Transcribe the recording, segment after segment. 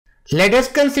Let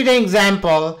us consider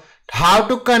example how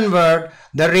to convert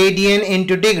the radian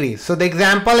into degree. So the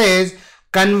example is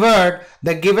convert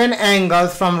the given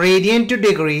angles from radian to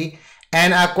degree,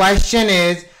 and our question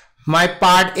is my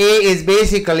part A is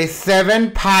basically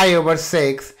 7 pi over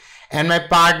 6 and my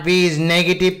part B is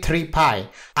negative 3 pi.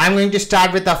 I'm going to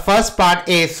start with the first part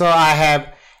A. So I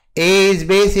have A is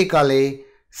basically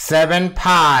 7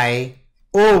 pi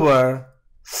over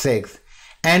 6,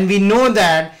 and we know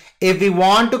that if we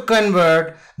want to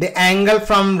convert the angle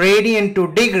from radian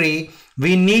to degree,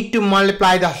 we need to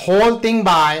multiply the whole thing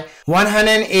by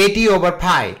 180 over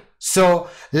pi. So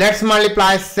let's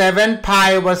multiply 7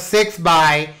 pi over 6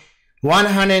 by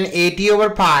 180 over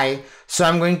pi. So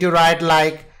I'm going to write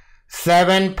like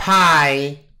 7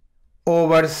 pi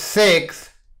over 6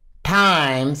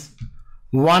 times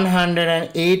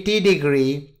 180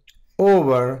 degree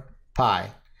over pi.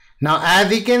 Now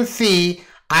as you can see,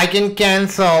 I can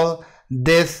cancel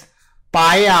this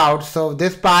pi out, so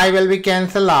this pi will be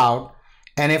cancelled out,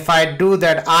 and if I do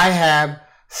that, I have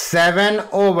 7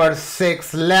 over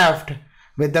 6 left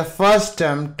with the first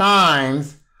term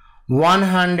times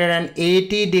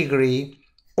 180 degree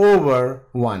over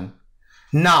 1.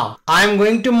 Now I'm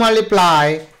going to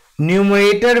multiply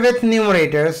numerator with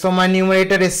numerator. So my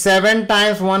numerator is 7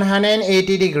 times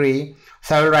 180 degree,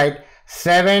 so I will write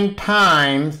 7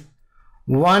 times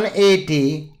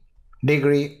 180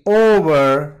 degree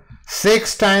over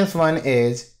 6 times 1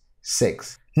 is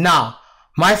 6. Now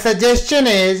my suggestion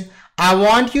is I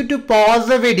want you to pause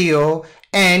the video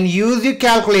and use your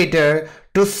calculator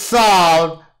to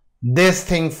solve this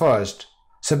thing first.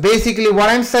 So basically what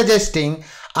I'm suggesting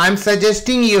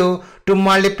you to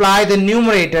multiply the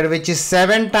numerator, which is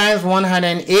 7 times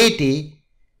 180,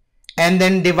 and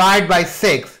then divide by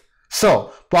 6.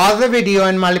 So pause the video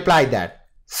and multiply that.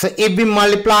 So if we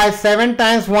multiply 7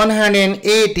 times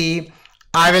 180,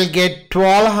 I will get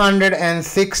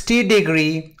 1260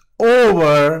 degree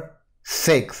over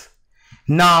 6.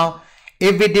 Now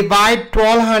if we divide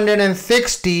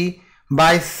 1260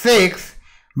 by 6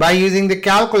 by using the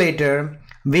calculator,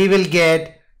 we will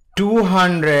get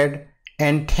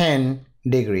 210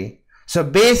 degree. So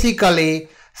basically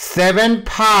 7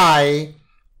 pi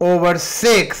over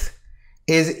 6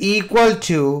 is equal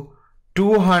to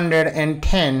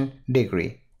 210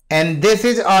 degree, and this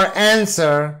is our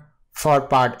answer for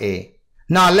part A.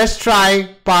 Now let's try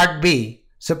part B.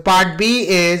 So part B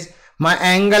is my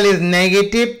angle is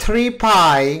negative 3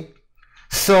 pi.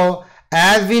 So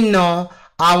as we know,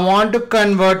 I want to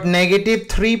convert negative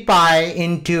 3 pi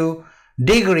into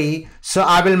degree, so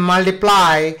I will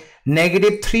multiply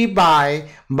negative 3 pi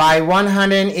by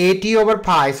 180 over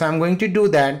pi. So I'm going to do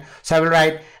that. So I will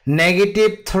write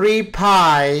negative 3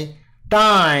 pi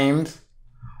times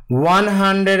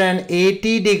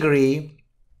 180 degree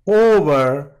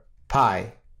over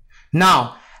pi.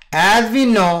 Now as we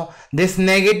know, this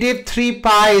negative 3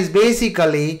 pi is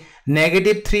basically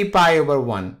negative 3 pi over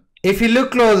 1. If you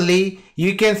look closely,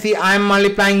 you can see I am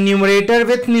multiplying numerator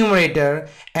with numerator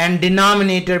and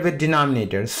denominator with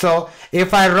denominator. So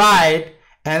if I write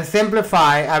and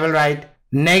simplify, I will write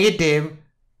negative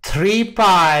 3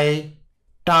 pi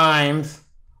times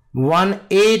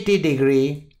 180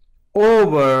 degree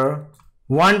over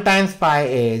 1 times pi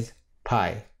is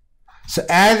pi. So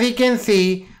as we can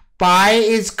see, pi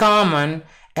is common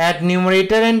at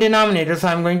numerator and denominator, so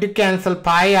I'm going to cancel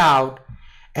pi out,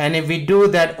 and if we do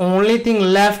that, only thing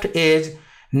left is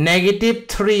negative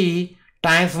 3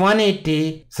 times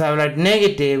 180. So I will write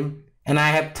negative, and I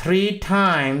have 3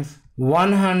 times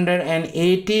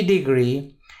 180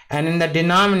 degree, and in the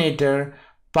denominator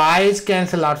pi is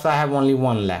cancelled out, so I have only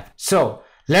 1 left. So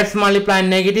let's multiply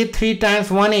negative 3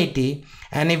 times 180,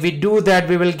 and if we do that,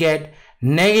 we will get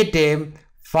negative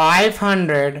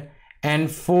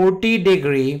 540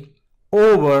 degree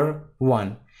over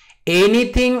 1.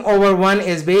 Anything over 1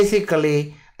 is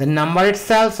basically the number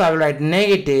itself, so I will write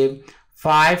negative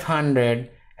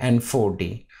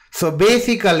 540. So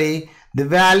basically the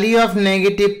value of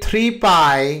negative 3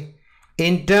 pi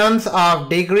in terms of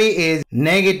degree is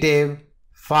negative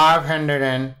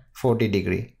 540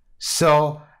 degree.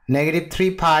 So negative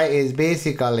 3 pi is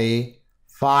basically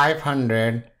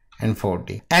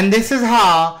 540. And this is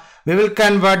how we will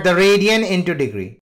convert the radian into degree.